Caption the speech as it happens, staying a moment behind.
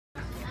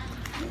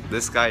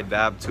This guy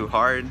dabbed too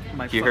hard.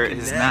 He hurt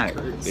his neck,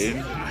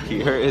 dude.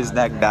 He hurt his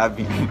neck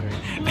dabbing.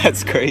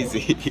 That's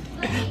crazy.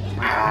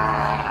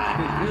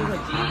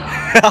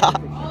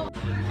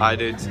 Hi,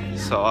 dudes.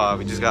 So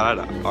we just got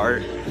out of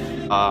art.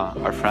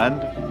 Our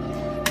friend,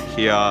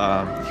 he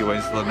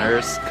went to the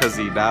nurse because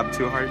he dabbed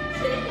too hard.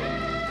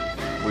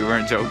 We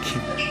weren't joking.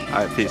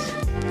 Alright, peace.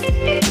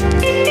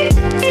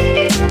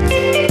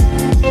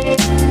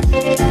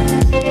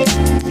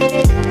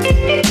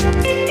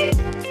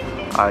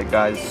 Alright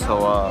guys,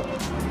 so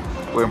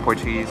we're in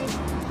Portuguese.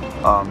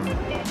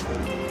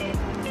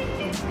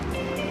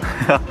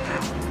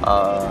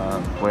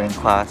 We're in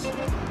class.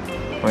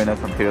 We're in a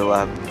computer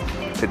lab.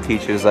 The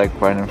teacher's like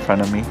right in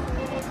front of me,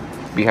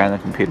 behind the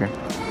computer.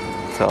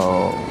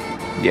 So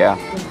yeah.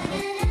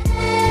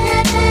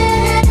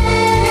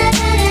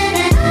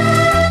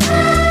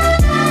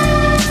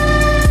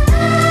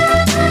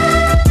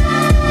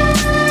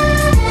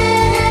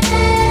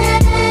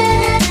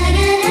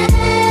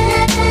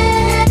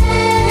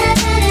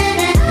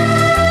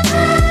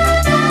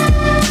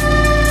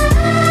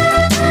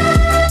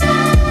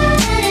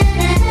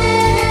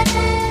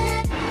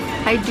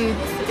 Hi dudes,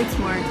 it's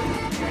Mark.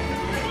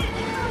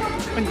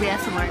 Agree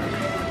as Mark.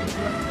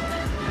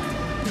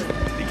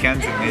 You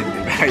can't zoom in,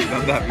 dude. I've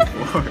done that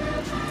before.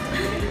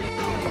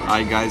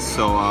 Alright guys,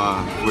 so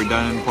we're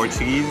done in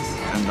Portuguese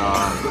and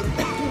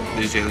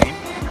this is Jaylene.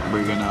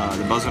 We're gonna,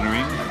 the bell's gonna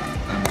ring.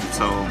 And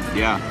so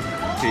yeah,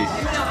 peace.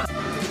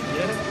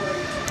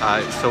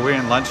 Alright, so we're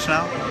in lunch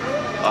now.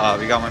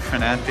 We got my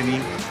friend Anthony.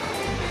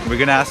 We're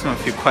gonna ask him a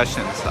few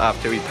questions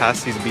after we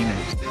pass these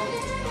beaners.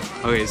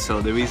 Okay, so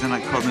the reason I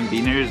called them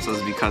beaners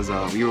was because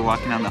we were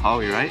walking down the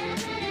hallway, right?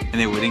 And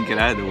they wouldn't get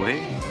out of the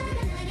way.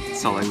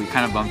 So like we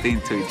kind of bumped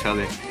into each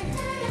other.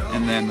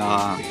 And then,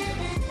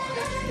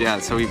 yeah,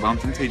 so we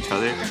bumped into each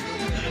other.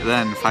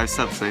 Then 5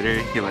 steps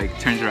later, he like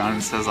turns around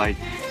and says like,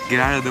 get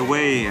out of the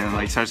way, and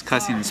like starts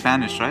cussing in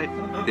Spanish, right?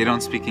 They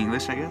don't speak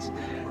English, I guess.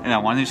 And I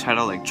wanted to shout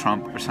out like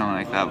Trump or something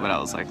like that, but I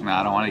was like,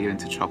 nah, I don't want to get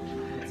into trouble.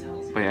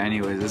 But yeah,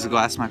 anyways, let's go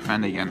ask my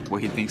friend again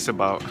what he thinks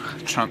about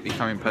Trump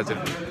becoming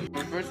president.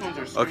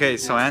 Okay,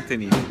 so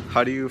Anthony,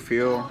 how do you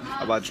feel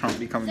about Trump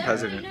becoming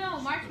president?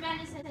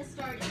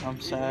 I'm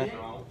sad.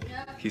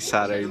 He's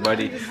sad,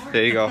 everybody.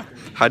 There you go.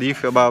 How do you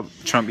feel about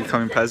Trump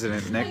becoming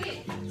president,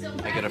 Nick?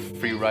 I get a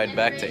free ride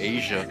back to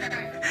Asia.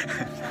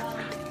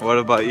 What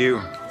about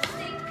you?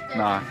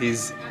 Nah,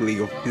 he's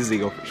legal. He's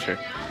legal for sure.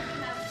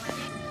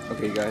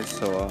 Okay, guys,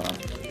 so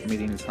I'm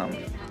eating some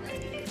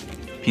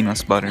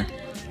peanut butter.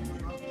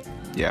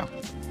 Yeah.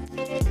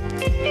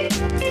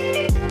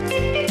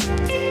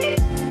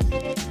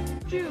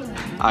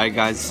 Alright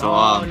guys, so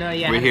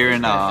we're here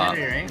in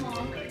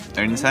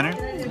Learning Center.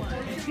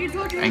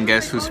 And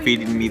guess who's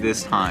feeding me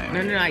this time?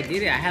 No, I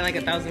did it. I had like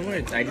 1,000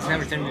 words. I just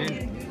never turned it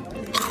in.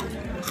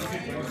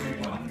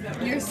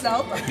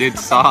 Yourself? Dude,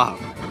 stop.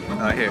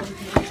 Here.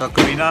 So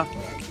Karina,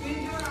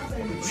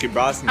 she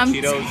brought some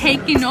Cheetos. I'm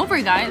taking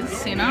over,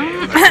 guys, you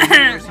know?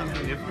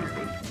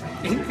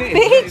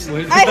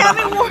 Bitch, I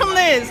haven't worn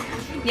this.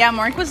 Yeah,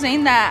 Mark was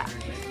saying that.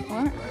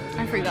 What?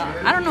 I forgot.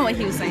 I don't know what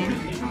he was saying.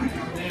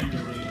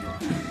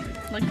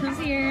 Look who's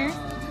here.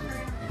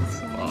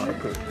 I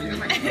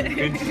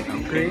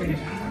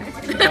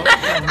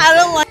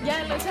don't like.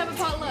 Yeah, let's have a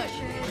potluck.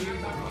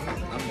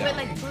 With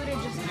like food or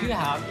just. you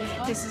have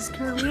This is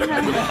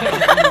Karina.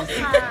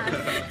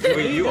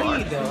 Wait, you are?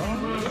 it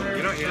though.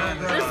 You don't,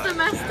 This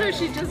semester,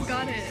 she just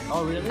got it.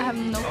 Oh, really? I have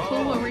no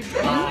clue what we're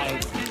doing.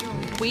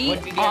 We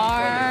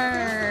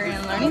are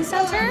in Learning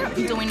Center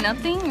doing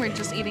nothing. We're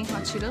just eating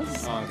hot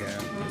Cheetos. Oh, okay.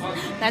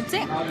 That's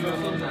it.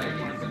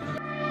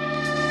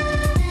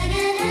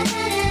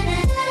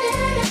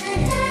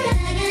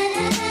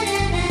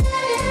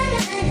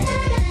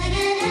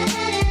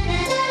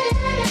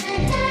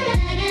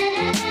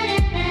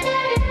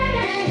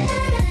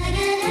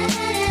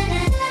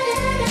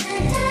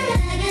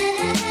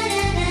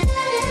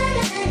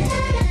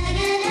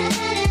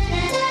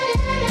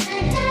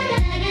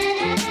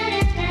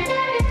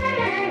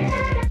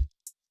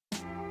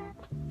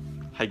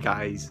 Hi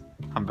guys,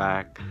 I'm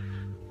back.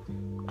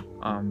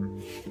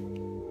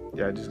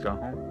 Yeah, I just got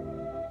home.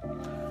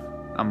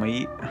 I'ma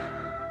eat,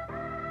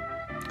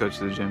 go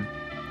to the gym.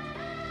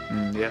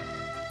 Yeah,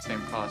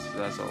 same classes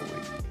as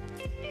always.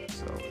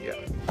 So yeah.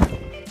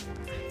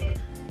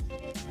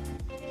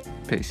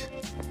 Peace.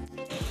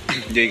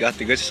 Yeah, you got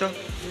the good stuff?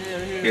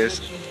 Yes.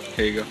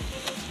 Here you go.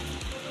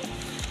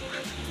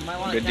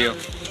 Good deal.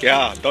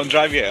 Yeah, don't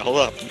drive yet. Hold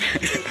up.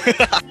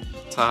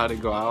 So I had to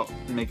go out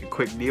and make a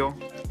quick deal,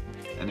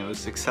 and it was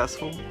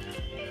successful.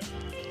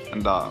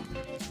 And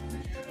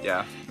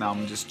yeah, now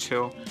I'm just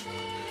chill.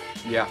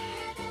 Yeah.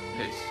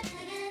 Peace.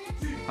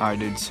 Alright,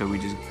 dude. So we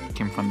just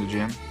came from the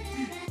gym.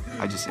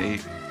 I just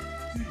ate.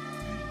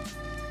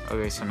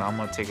 Okay, so now I'm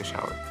gonna take a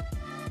shower.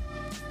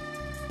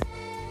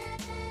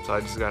 So I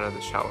just got out of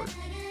the shower.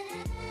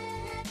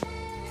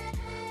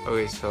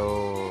 Okay,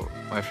 so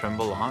my friend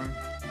Balan,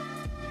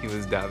 he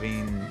was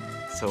dabbing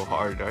so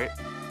hard, right?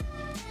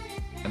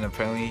 And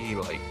apparently he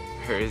like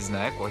hurt his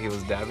neck while he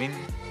was dabbing,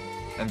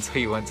 and so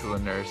he went to the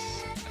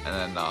nurse.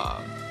 And then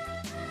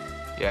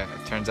yeah,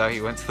 it turns out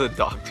he went to the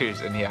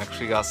doctors and he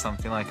actually got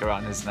something like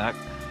around his neck,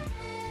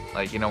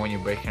 like, you know, when you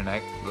break your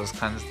neck, those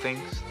kinds of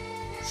things.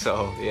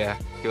 So yeah,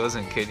 he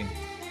wasn't kidding.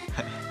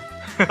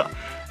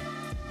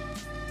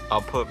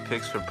 I'll put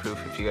pics for proof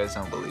if you guys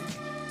don't believe me.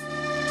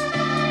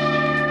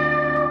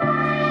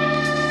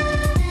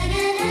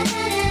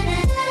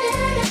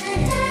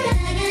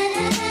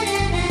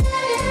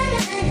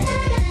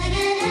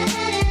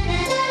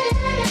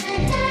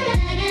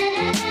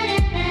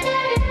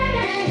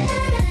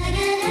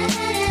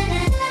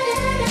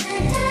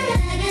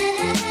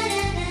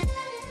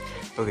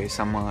 Okay,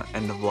 so I'm gonna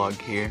end the vlog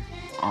here.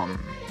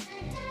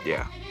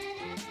 Yeah.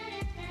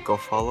 Go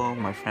follow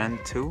my friend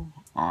too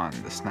on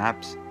the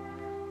snaps.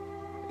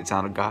 It's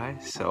not a guy,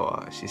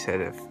 so she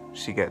said if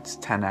she gets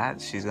 10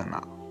 ads, she's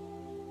gonna...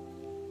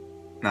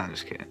 Nah, I'm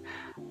just kidding.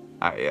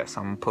 Alright, yeah,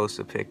 so I'm gonna post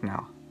a pic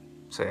now.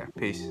 So yeah,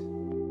 peace.